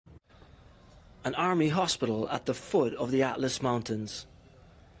an army hospital at the foot of the Atlas Mountains.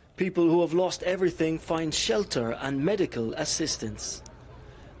 People who have lost everything find shelter and medical assistance.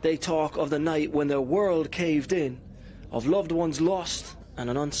 They talk of the night when their world caved in, of loved ones lost and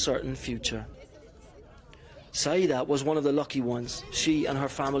an uncertain future. Saida was one of the lucky ones. She and her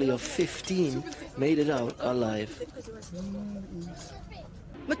family of 15 made it out alive.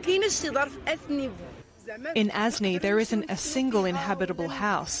 In Asni, there isn't a single inhabitable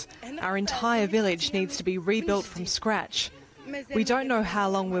house. Our entire village needs to be rebuilt from scratch. We don't know how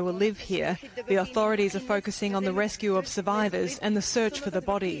long we will live here. The authorities are focusing on the rescue of survivors and the search for the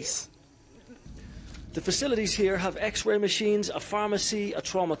bodies. The facilities here have X-ray machines, a pharmacy, a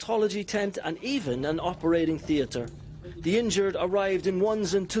traumatology tent and even an operating theatre. The injured arrived in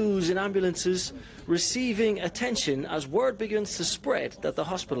ones and twos in ambulances, receiving attention as word begins to spread that the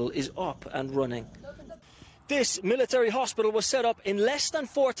hospital is up and running. This military hospital was set up in less than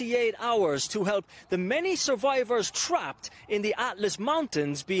 48 hours to help the many survivors trapped in the Atlas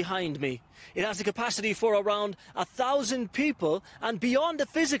Mountains behind me. It has the capacity for around 1,000 people, and beyond the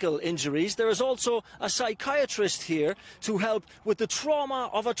physical injuries, there is also a psychiatrist here to help with the trauma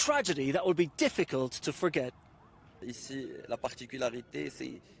of a tragedy that will be difficult to forget.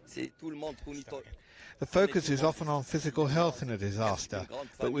 The focus is often on physical health in a disaster,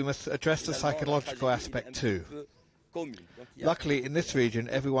 but we must address the psychological aspect too. Luckily, in this region,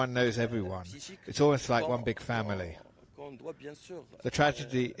 everyone knows everyone. It's almost like one big family. The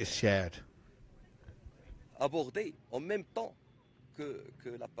tragedy is shared.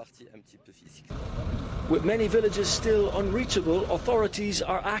 With many villages still unreachable, authorities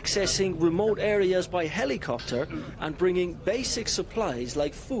are accessing remote areas by helicopter and bringing basic supplies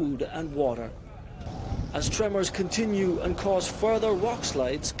like food and water. As tremors continue and cause further rock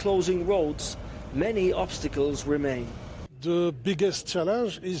slides closing roads, many obstacles remain. The biggest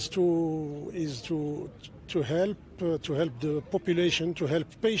challenge is to help the population, to help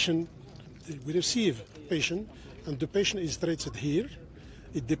patient. We receive patient, and the patient is treated here.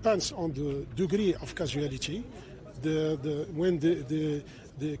 It depends on the degree of casualty. When the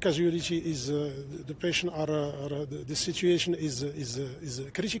casualty is the patient are the situation is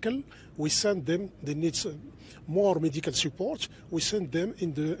critical, we send them. They need more medical support. We send them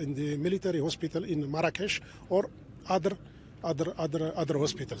in the military hospital in Marrakesh or other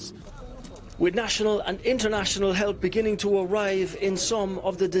hospitals. With national and international help beginning to arrive in some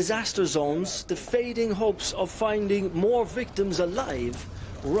of the disaster zones, the fading hopes of finding more victims alive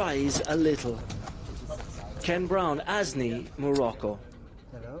rise a little. Ken Browne, Asni, Morocco.